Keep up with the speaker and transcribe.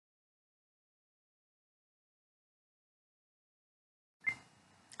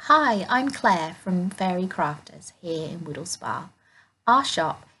Hi, I'm Claire from Fairy Crafters here in Woodhall Spa. Our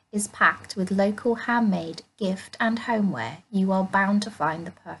shop is packed with local handmade gift and homeware. You are bound to find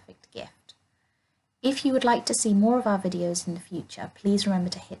the perfect gift. If you would like to see more of our videos in the future, please remember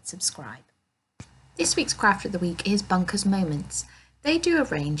to hit subscribe. This week's craft of the week is Bunkers Moments. They do a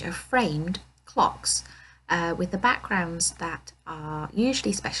range of framed clocks with the backgrounds that are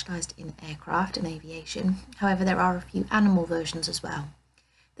usually specialised in aircraft and aviation. However, there are a few animal versions as well.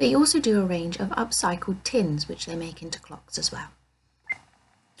 They also do a range of upcycled tins which they make into clocks as well.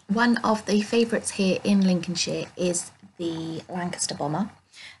 One of the favourites here in Lincolnshire is the Lancaster bomber.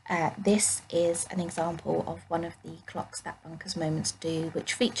 This is an example of one of the clocks that Bunkers Moments do,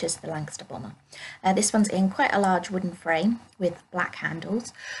 which features the Lancaster bomber. This one's in quite a large wooden frame with black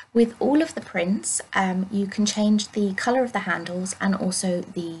handles. With all of the prints, you can change the colour of the handles and also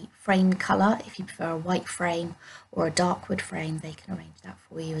the frame colour. If you prefer a white frame or a dark wood frame, they can arrange that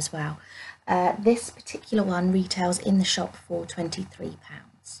for you as well. This particular one retails in the shop for £23.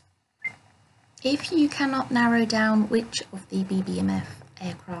 If you cannot narrow down which of the BBMF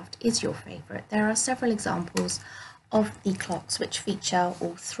aircraft is your favourite, there are several examples of the clocks which feature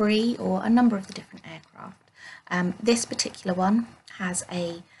all three or a number of the different aircraft. This particular one has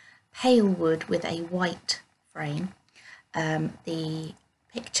a pale wood with a white frame. The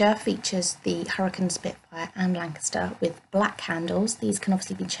picture features the Hurricane Spitfire and Lancaster with black handles. These can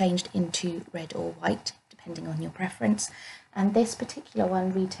obviously be changed into red or white depending on your preference. And this particular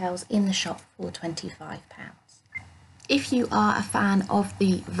one retails in the shop for £25. If you are a fan of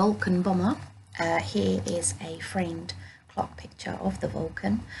the Vulcan bomber, here is a framed clock picture of the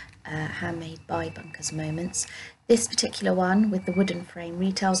Vulcan, handmade by Bunkers Moments. This particular one with the wooden frame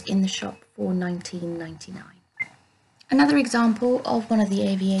retails in the shop for £19.99. Another example of one of the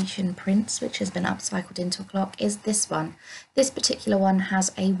aviation prints which has been upcycled into a clock is this one. This particular one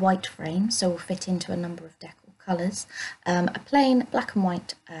has a white frame, so will fit into a number of decor colours. A plain black and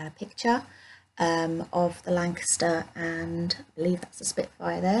white picture of the Lancaster, and I believe that's a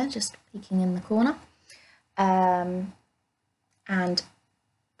Spitfire there, just peeking in the corner. And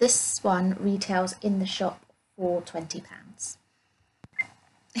this one retails in the shop for £20.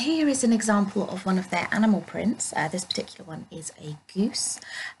 Here is an example of one of their animal prints. This particular one is a goose.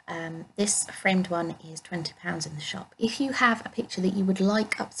 This framed one is £20 in the shop. If you have a picture that you would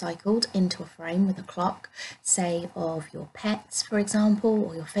like upcycled into a frame with a clock, say of your pets, for example,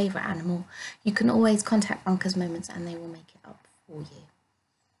 or your favourite animal, you can always contact Bunkers Moments and they will make it up for you.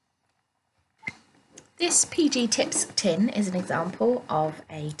 This PG Tips tin is an example of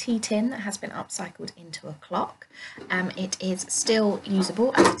a tea tin that has been upcycled into a clock. It is still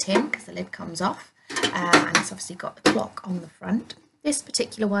usable as a tin because the lid comes off, and it's obviously got the clock on the front. This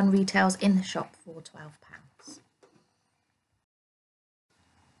particular one retails in the shop for £12.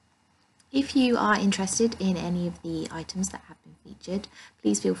 If you are interested in any of the items that have been featured,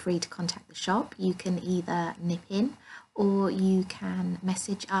 please feel free to contact the shop. You can either nip in or you can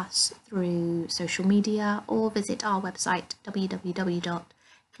message us through social media or visit our website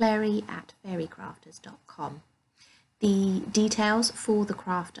www.clary@fairycrafters.com. The details for the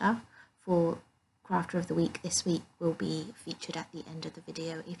crafter of the week this week will be featured at the end of the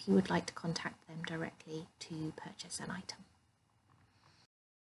video if you would like to contact them directly to purchase an item.